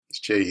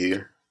K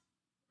here,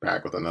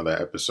 back with another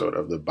episode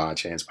of the By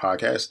Chance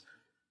Podcast.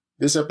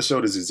 This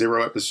episode is a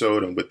zero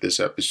episode, and with this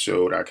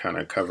episode, I kind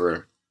of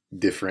cover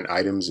different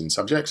items and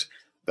subjects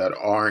that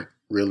aren't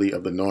really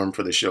of the norm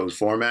for the show's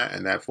format,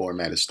 and that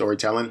format is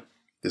storytelling.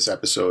 This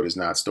episode is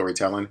not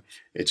storytelling.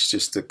 It's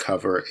just to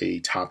cover a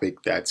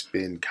topic that's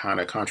been kind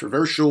of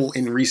controversial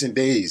in recent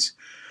days.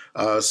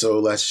 So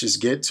let's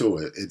just get to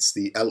it. It's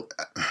the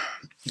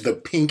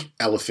pink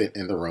elephant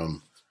in the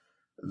room,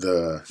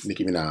 the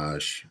Nicki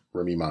Minaj,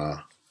 Remy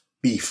Ma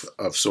beef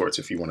of sorts,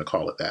 if you want to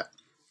call it that.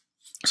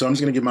 So I'm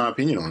just going to give my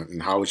opinion on it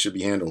and how it should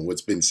be handled,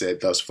 what's been said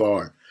thus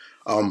far.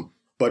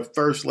 But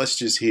first, let's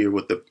just hear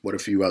what a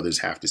few others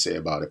have to say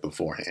about it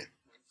beforehand.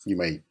 You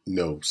may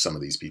know some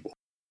of these people.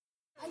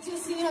 I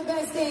just seen her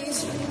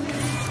backstage.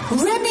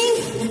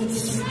 Remy,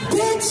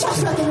 bitch, I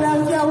fucking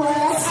love your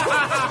ass.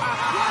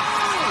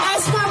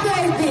 That's my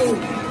baby.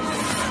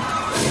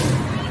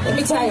 Let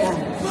me tell you,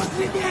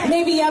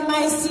 maybe I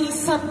might see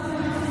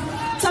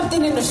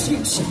something in the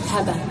future.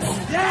 How about that?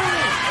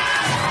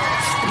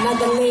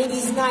 Another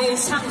ladies' night,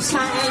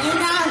 sunshine, you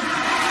know?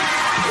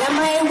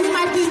 We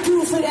might be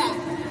due for that.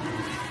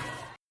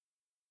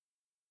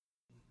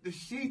 The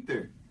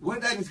Sheether.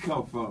 Where'd that just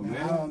come from,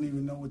 man? I don't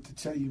even know what to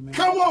tell you, man.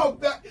 Come on,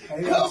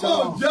 come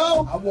on,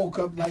 Joe. I woke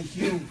up like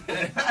you.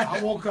 I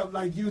woke up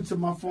like you to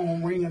my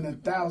phone ringing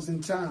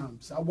 1,000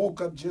 times. I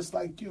woke up just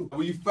like you.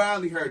 When you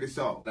finally heard the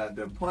song,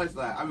 the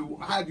punchline, I mean,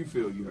 how'd you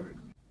feel you heard it?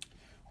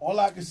 All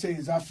I can say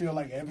is I feel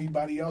like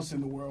everybody else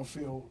in the world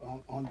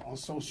feel on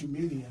social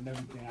media and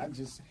everything.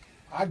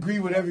 I agree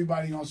with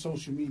everybody on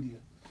social media.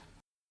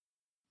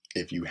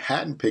 If you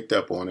hadn't picked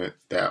up on it,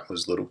 that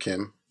was Lil'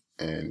 Kim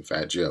and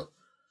Fat Joe.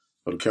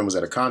 Lil' Kim was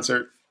at a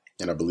concert,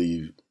 and I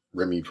believe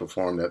Remy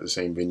performed at the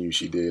same venue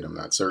she did. I'm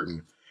not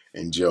certain.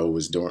 And Joe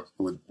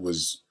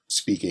was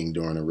speaking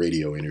during a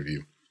radio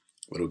interview.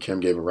 Lil' Kim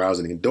gave a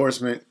rousing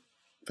endorsement.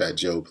 Fat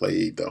Joe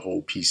played the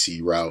whole PC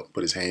route,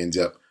 put his hands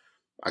up.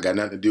 I got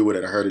nothing to do with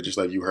it. I heard it just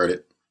like you heard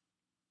it.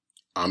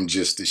 I'm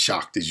just as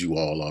shocked as you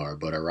all are,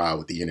 but I ride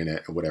with the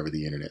internet and whatever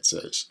the internet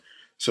says.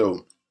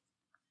 So,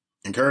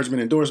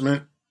 encouragement,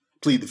 endorsement,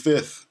 plead the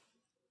fifth.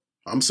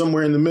 I'm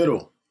somewhere in the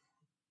middle.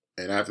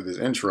 And after this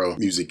intro,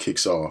 music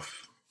kicks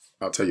off.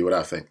 I'll tell you what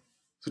I think.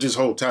 So just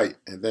hold tight,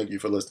 and thank you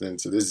for listening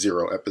to this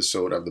zero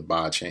episode of the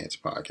By Chance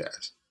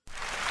Podcast.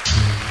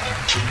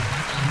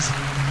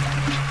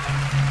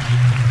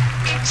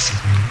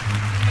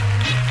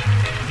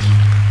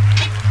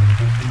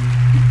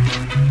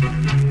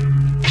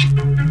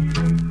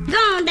 Go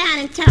on down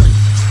and tell him.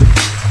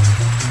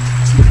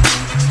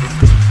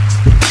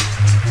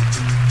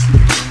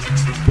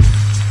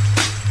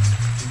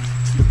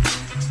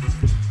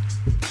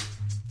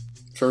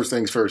 First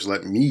things first,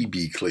 let me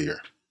be clear.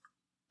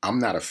 I'm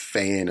not a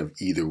fan of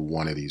either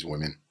one of these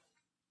women.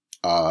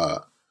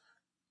 I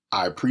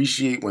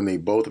appreciate when they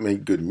both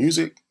make good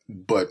music,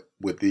 but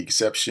with the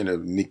exception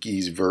of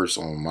Nicki's verse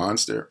on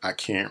Monster, I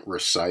can't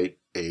recite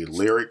a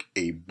lyric,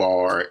 a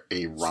bar,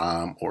 a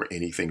rhyme, or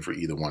anything for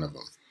either one of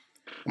them.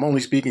 I'm only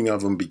speaking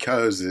of them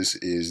because this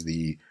is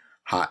the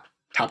hot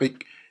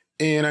topic,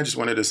 and I just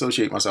wanted to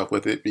associate myself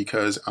with it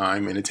because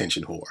I'm an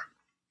attention whore.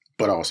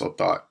 But I also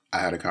thought I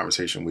had a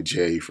conversation with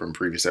Jay from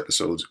previous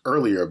episodes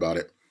earlier about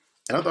it,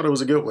 and I thought it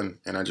was a good one,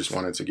 and I just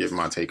wanted to give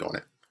my take on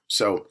it.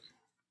 So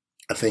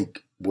I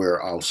think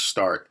where I'll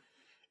start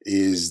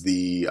is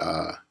the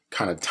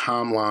kind of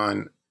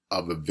timeline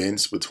of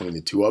events between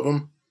the two of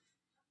them.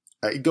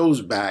 It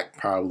goes back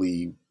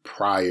probably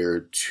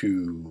prior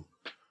to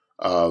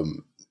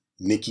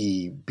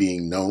Nicki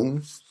being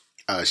known.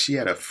 She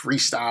had a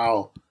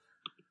freestyle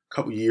a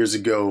couple years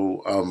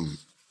ago.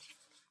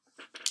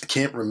 I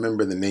can't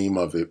remember the name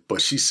of it,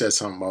 but she said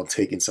something about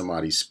taking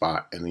somebody's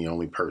spot, and the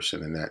only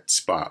person in that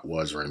spot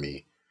was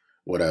Remy.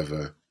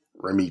 Whatever.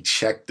 Remy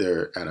checked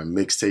her at a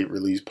mixtape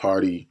release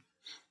party.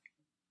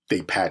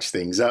 They patched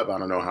things up. I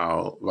don't know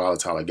how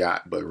volatile it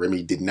got, but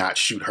Remy did not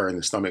shoot her in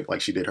the stomach like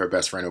she did her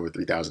best friend over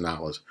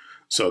 $3,000.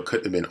 So it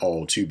couldn't have been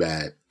all too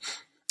bad.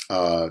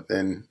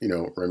 Then,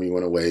 Remy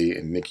went away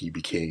and Nicki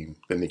became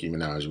the Nicki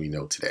Minaj we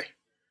know today.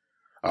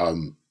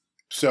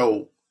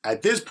 So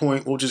at this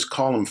point, we'll just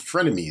call them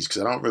frenemies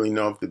because I don't really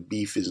know if the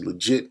beef is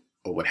legit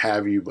or what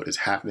have you, but it's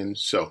happening.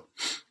 So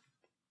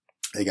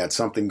they got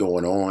something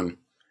going on,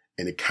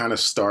 and it kind of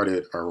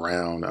started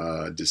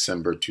around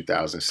December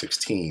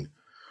 2016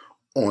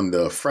 on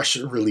the fresh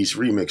release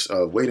remix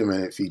of Wait a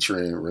Minute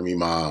featuring Remy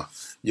Ma,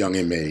 Young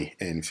M.A.,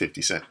 and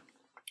 50 Cent.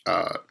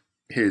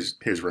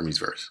 Here's Remy's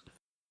verse.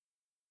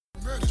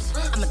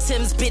 I'm a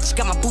Tim's bitch,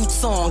 got my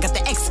boots on, got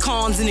the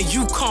X-Cons in the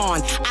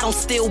Yukon. I don't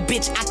steal,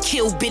 bitch, I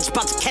kill, bitch,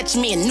 about to catch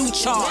me a new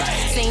charge.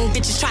 Same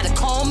bitches try to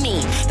call me,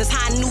 that's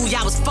how I knew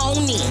y'all was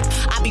phony.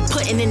 I be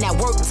putting in that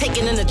work,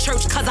 taking in the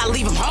church, cause I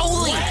leave them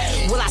holy.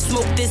 Will I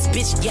smoke this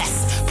bitch?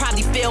 Yes.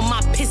 Probably fail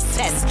my piss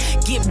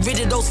test. Get rid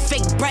of those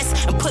fake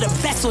breasts and put a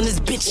vest on this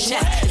bitch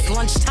chest. It's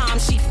lunchtime,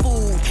 she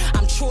food.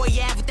 I'm Troy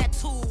Ave with that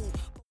tool.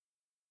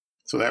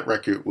 So that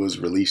record was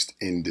released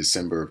in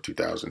December of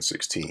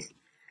 2016.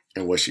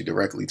 And was she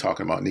directly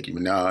talking about Nicki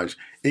Minaj?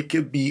 It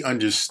could be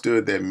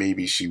understood that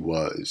maybe she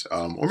was,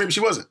 or maybe she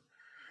wasn't.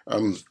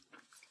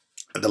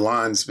 The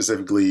line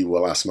specifically,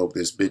 "Well, I smoke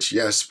this bitch,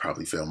 yes,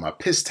 probably fail my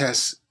piss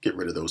test, get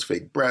rid of those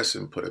fake breasts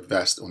and put a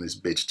vest on this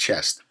bitch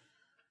chest."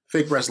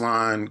 Fake breast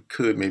line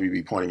could maybe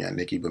be pointing at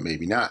Nicki, but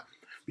maybe not.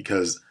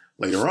 Because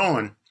later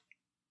on,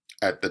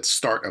 at the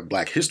start of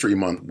Black History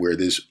Month, where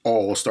this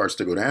all starts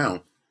to go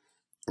down,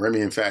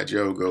 Remy and Fat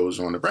Joe goes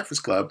on the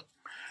Breakfast Club,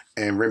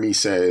 and Remy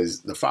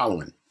says the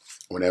following: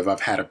 "Whenever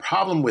I've had a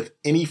problem with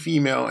any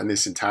female in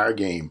this entire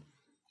game,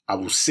 I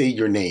will say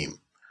your name.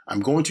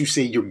 I'm going to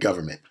say your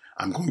government.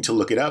 I'm going to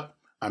look it up.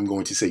 I'm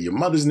going to say your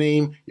mother's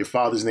name, your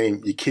father's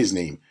name, your kid's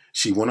name."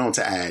 She went on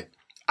to add,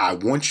 "I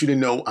want you to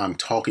know I'm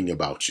talking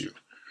about you."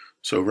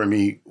 So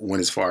Remy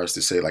went as far as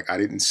to say, like, I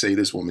didn't say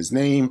this woman's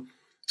name,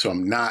 so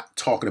I'm not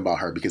talking about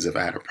her, because if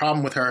I had a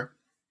problem with her,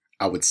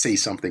 I would say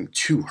something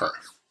to her.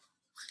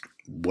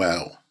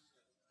 Well,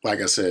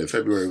 like I said,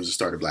 February was the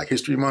start of Black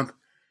History Month,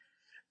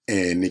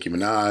 and Nicki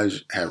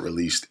Minaj had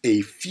released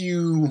a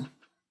few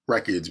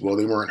records. Well,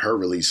 they weren't her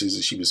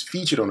releases. She was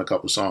featured on a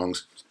couple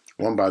songs,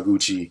 one by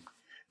Gucci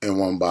and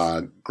one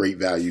by Great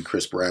Value,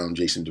 Chris Brown,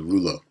 Jason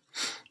Derulo.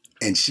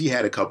 And she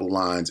had a couple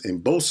lines in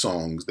both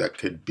songs that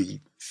could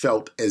be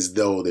felt as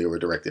though they were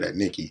directed at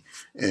Nicki.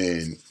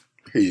 And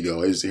here you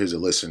go. Here's a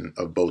listen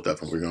of both of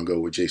them. We're going to go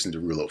with Jason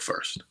Derulo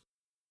first.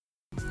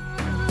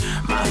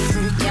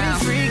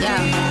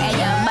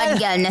 Bad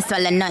girl, no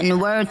swallow nothing.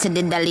 Word to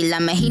the Dalai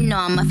Lama, he know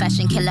I'm a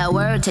fashion killer.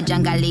 Word to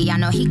John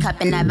Galliano, he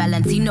cupping that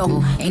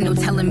Valentino. Ain't no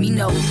telling me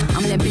no,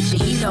 I'm that bitch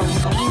and he know.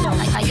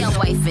 Like your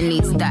wife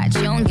needs that,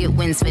 you don't get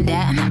wins for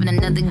that. I'm having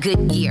another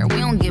good year, we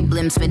don't get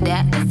blimps for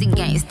that. That's the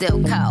gang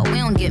still cold, we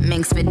don't get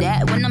minks for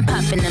that. When I'm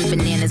popping them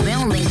bananas, we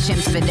don't link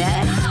chimps for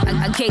that.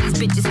 I gave these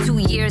bitches 2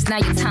 years, now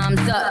your time's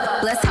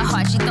up. Bless her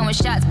heart, she throwing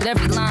shots, but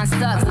every line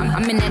sucks.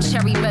 I'm in that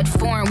cherry red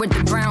foreign with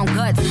the brown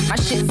guts. My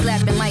shit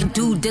slapping like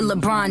dude did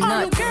LeBron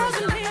nuts.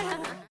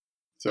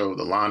 So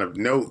the line of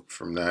note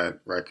from that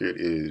record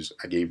is,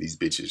 "I gave these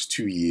bitches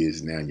 2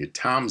 years, now your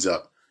time's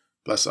up.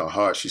 Bless her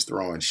heart, she's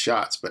throwing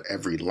shots, but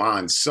every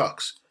line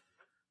sucks."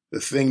 The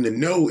thing to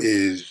know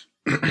is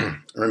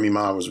Remy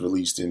Ma was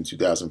released in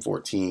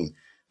 2014.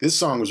 This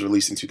song was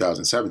released in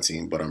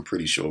 2017, but I'm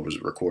pretty sure it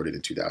was recorded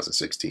in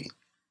 2016.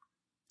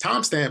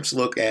 Timestamps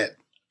look at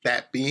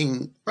that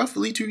being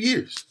roughly 2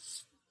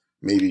 years.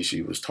 Maybe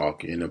she was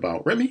talking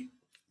about Remy.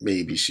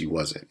 Maybe she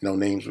wasn't. No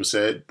names were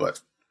said,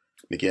 but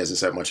Nicki hasn't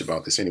said much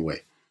about this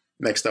anyway.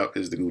 Next up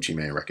is the Gucci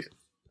Mane record.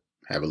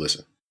 Have a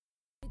listen.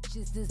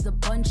 Bitches is a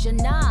bunch of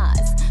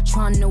knives,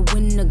 trying to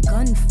win a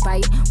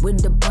gunfight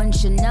with a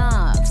bunch of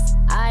knives.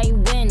 I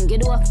win,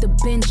 get off the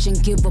bench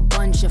and give a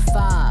bunch of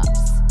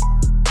fives.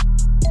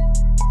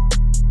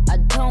 I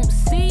don't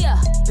see ya,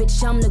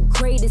 bitch, I'm the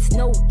greatest,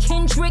 no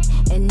Kendrick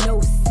and no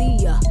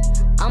Sia.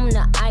 I'm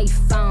the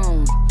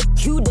iPhone,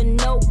 you the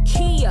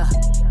Nokia.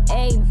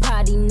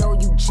 Everybody know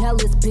you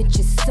jealous, bitch,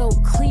 it's so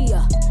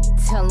clear.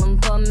 Tell them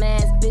bum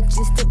ass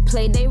bitches to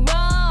play they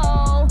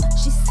role.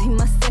 She see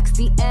my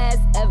sexy ass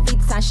every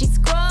time she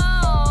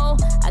scroll.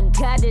 I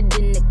got it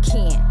in the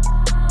can.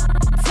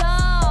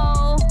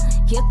 So,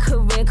 your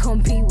career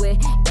gon' be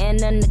with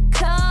Anna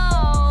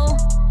Nicole.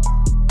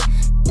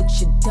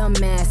 With your dumb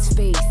ass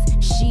face.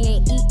 She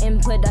ain't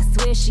eating, but I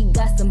swear she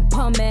got some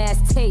bum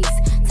ass taste.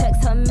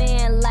 Text her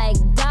man like,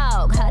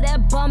 dog, how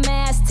that bum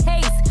ass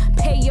taste?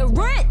 Pay your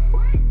rent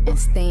and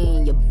stay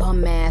in your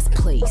bum ass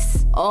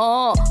place.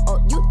 Oh,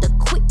 you the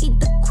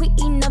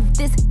queen of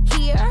this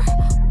here.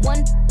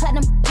 One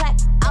platinum plaque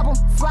album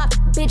flop,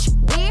 bitch,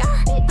 where?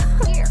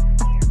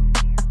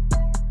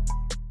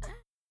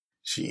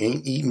 She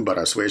ain't eating, but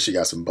I swear she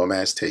got some bum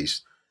ass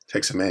taste.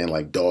 Text a man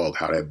like, dog,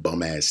 how that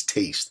bum ass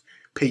taste?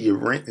 Pay your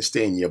rent and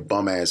stay in your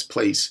bum ass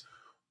place.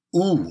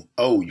 Ooh,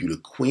 oh, you the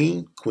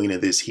queen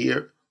of this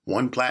here.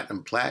 One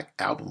platinum plaque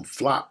album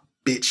flop,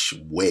 bitch,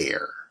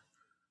 where?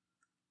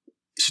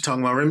 Is she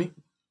talking about Remy?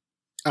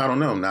 I don't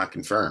know, not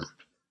confirmed.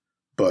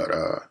 But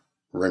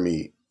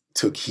Remy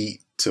took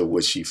heat to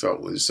what she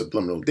felt was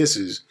subliminal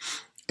disses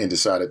and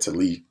decided to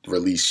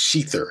release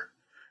Sheether.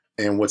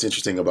 And what's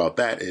interesting about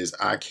that is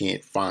I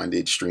can't find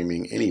it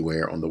streaming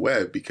anywhere on the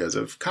web because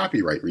of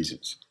copyright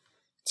reasons.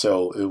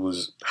 So it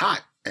was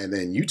hot, and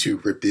then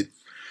YouTube ripped it.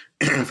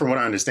 From what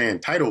I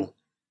understand, Tidal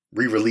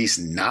re-released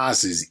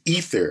Nas's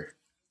Ether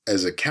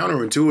as a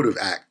counterintuitive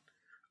act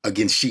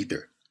against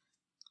Sheether.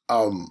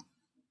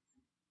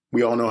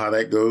 We all know how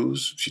that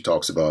goes. She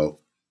talks about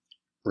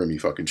Remy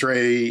fucking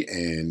Trey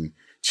and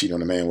cheating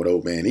on a man with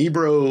old man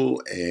Ebro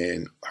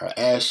and her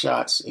ass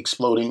shots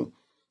exploding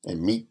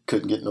and Meek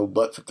couldn't get no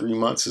butt for 3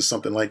 months or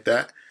something like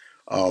that.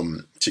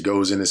 She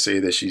goes in to say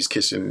that she's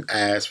kissing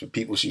ass for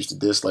people she used to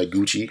diss, like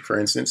Gucci, for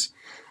instance.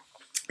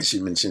 She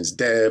mentions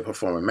Deb, her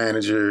former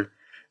manager,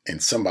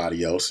 and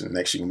somebody else, and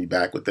next she can be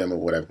back with them or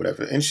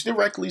whatever. And she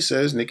directly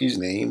says Nicki's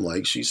name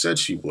like she said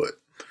she would.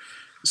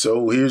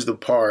 So here's the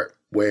part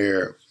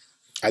where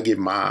I give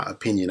my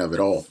opinion of it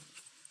all.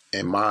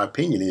 And my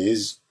opinion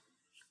is,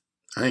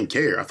 I didn't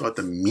care. I thought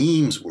the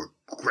memes were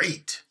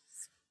great.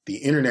 The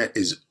internet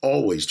is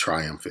always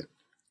triumphant,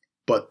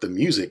 but the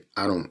music,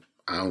 I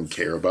don't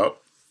care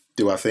about.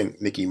 Do I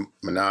think Nicki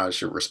Minaj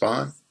should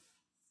respond?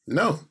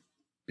 No,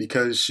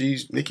 because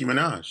she's Nicki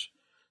Minaj.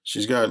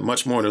 She's got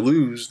much more to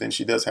lose than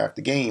she does have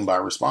to gain by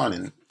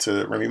responding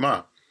to Remy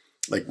Ma.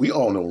 Like, we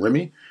all know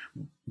Remy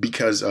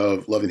because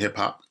of Love and Hip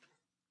Hop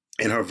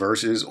and her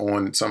verses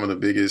on some of the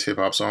biggest hip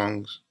hop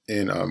songs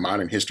in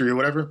modern history or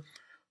whatever.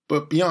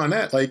 But beyond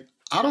that, like,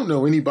 I don't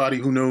know anybody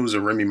who knows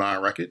a Remy Ma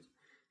record.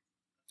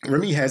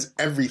 Remy has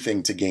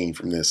everything to gain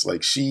from this.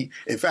 Like,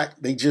 in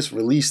fact, they just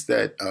released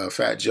that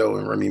Fat Joe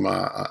and Remy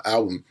Ma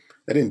album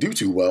that didn't do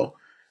too well.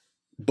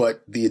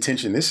 But the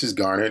attention this has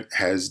garnered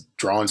has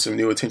drawn some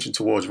new attention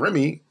towards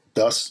Remy.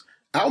 Thus,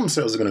 album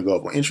sales are going to go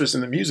up. Or interest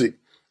in the music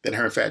that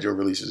her and Fat Joe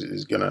releases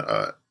is going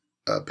to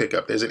pick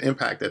up. There's an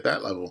impact at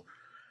that level.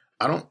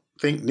 I don't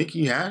think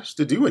Nicki has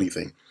to do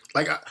anything.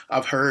 Like,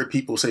 I've heard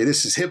people say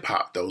this is hip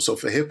hop though. So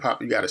for hip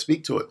hop, you got to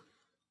speak to it.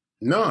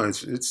 No,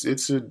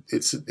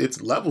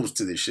 it's levels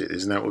to this shit.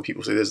 Isn't that what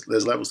people say?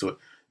 There's levels to it.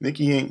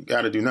 Nicki ain't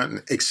got to do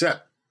nothing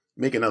except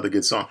make another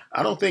good song.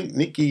 I don't think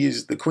Nicki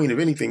is the queen of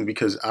anything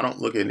because I don't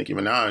look at Nicki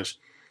Minaj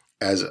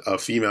as a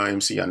female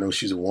MC. I know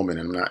she's a woman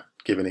and I'm not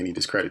giving any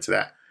discredit to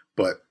that.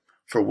 But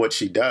for what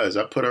she does,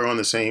 I put her on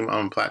the same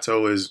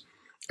plateau as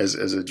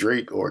a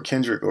Drake or a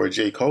Kendrick or a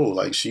J. Cole.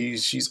 Like,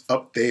 she's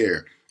up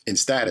there in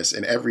status,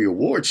 and every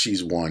award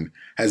she's won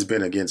has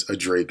been against a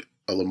Drake,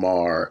 a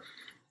Lamar,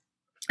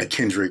 a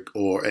Kendrick,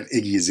 or an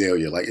Iggy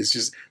Azalea. Like, it's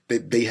just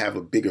that they have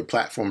a bigger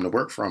platform to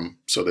work from,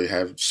 so they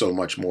have so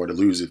much more to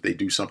lose if they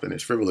do something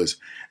as frivolous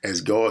as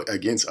go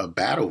against a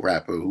battle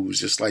rapper who's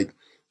just like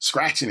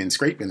scratching and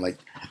scraping. Like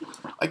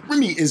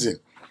Remy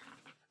isn't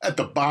at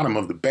the bottom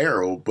of the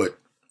barrel, but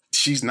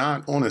she's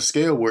not on a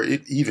scale where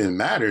it even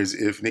matters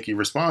if Nicki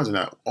responds or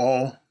not.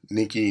 All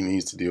Nicki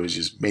needs to do is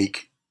just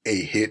make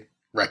a hit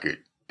record,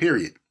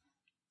 period.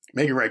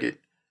 Make a record,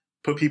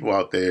 put people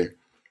out there.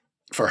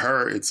 For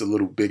her, it's a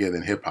little bigger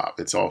than hip hop.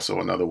 It's also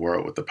another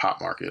world with the pop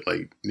market.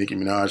 Like, Nicki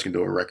Minaj can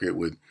do a record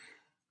with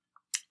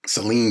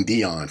Celine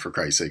Dion, for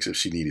Christ's sakes, if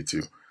she needed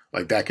to.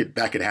 Like, that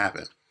could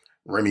happen.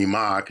 Remy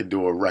Ma could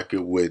do a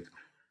record with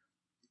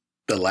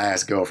the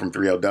last girl from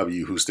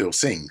 3LW who still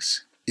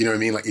sings. You know what I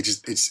mean? Like,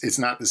 it's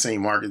not the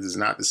same market. It's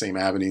not the same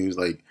avenues.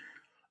 Like,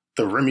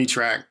 the Remy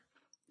track,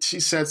 she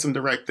said some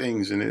direct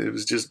things, and it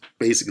was just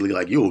basically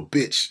like, you a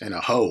bitch and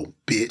a hoe,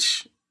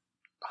 bitch,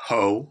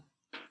 hoe.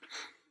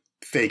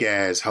 Fake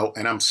ass hoe.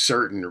 And I'm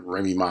certain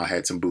Remy Ma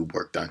had some boob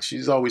work done.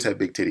 She's always had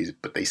big titties,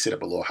 but they sit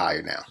up a little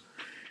higher now.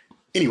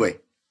 Anyway,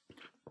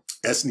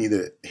 that's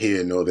neither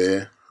here nor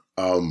there.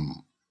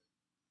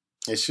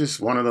 It's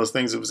just one of those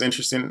things that was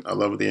interesting. I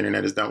love what the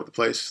internet has done with the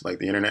place. Like,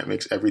 the internet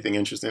makes everything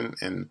interesting,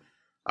 and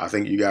I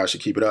think you guys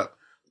should keep it up.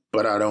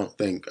 But I don't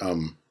think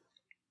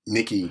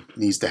Nicki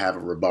needs to have a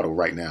rebuttal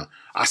right now.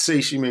 I say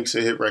she makes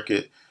a hit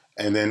record,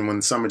 and then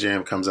when Summer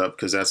Jam comes up,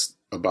 because that's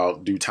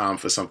about due time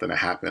for something to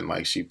happen,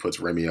 like, she puts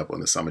Remy up on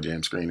the Summer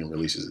Jam screen and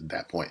releases at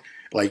that point.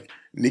 Like,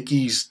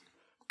 Nicki's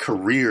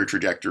career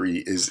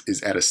trajectory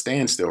is at a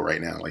standstill right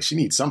now. Like, she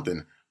needs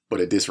something, but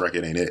at this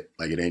record ain't it.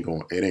 Like, it ain't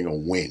gonna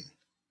win.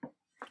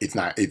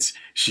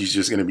 She's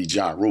just gonna be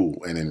Ja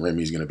Rule, and then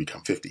Remy's gonna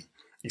become 50.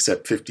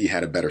 Except 50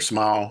 had a better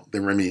smile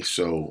than Remy,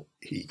 so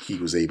he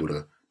was able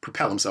to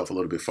propel himself a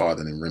little bit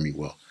farther than Remy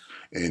will.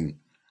 And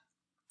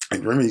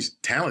Remy's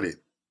talented,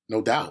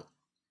 no doubt.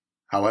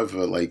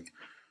 However, like,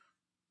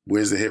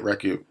 where's the hit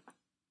record?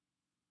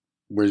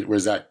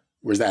 Where's that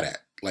at?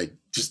 Like,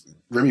 just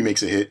Remy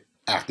makes a hit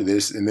after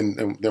this, and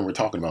then we're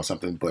talking about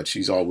something. But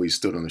she's always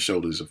stood on the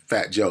shoulders of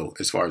Fat Joe,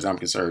 as far as I'm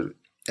concerned,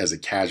 as a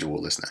casual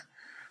listener.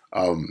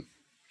 I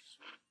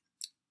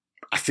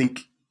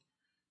think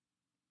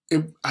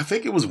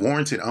it was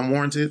warranted,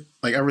 unwarranted.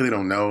 Like, I really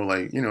don't know.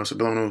 Like, you know,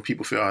 subliminal,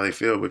 people feel how they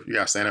feel, but if you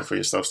gotta stand up for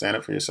yourself, stand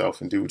up for yourself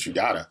and do what you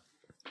gotta.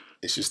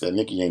 It's just that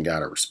Nicki ain't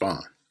gotta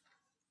respond.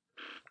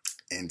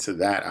 And to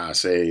that, I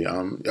say,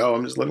 I'm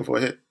just looking for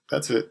a hit.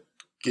 That's it.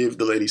 Give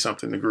the lady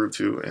something to groove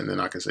to, and then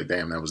I can say,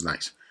 damn, that was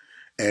nice.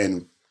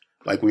 And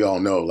like we all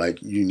know,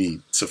 like, you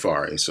need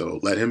Safari. So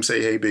let him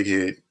say, hey, big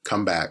hit,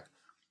 come back,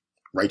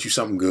 write you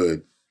something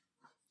good,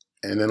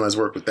 and then let's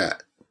work with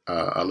that.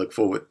 I look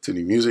forward to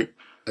new music.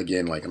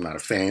 Again, like, I'm not a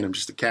fan. I'm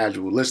just a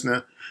casual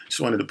listener. Just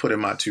wanted to put in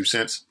my 2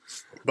 cents.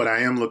 But I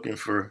am looking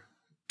for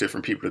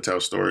different people to tell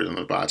stories on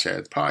the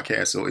Botchads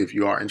podcast. So if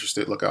you are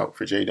interested, look out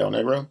for Jay Del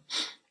Negro.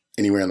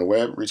 Anywhere on the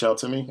web, reach out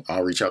to me.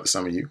 I'll reach out to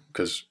some of you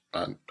because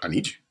I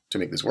need you to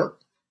make this work.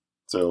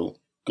 So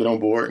get on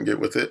board and get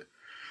with it.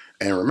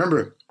 And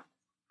remember,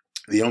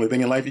 the only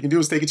thing in life you can do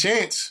is take a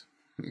chance.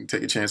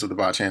 Take a chance with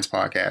the Botchads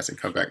podcast and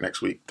come back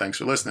next week. Thanks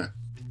for listening.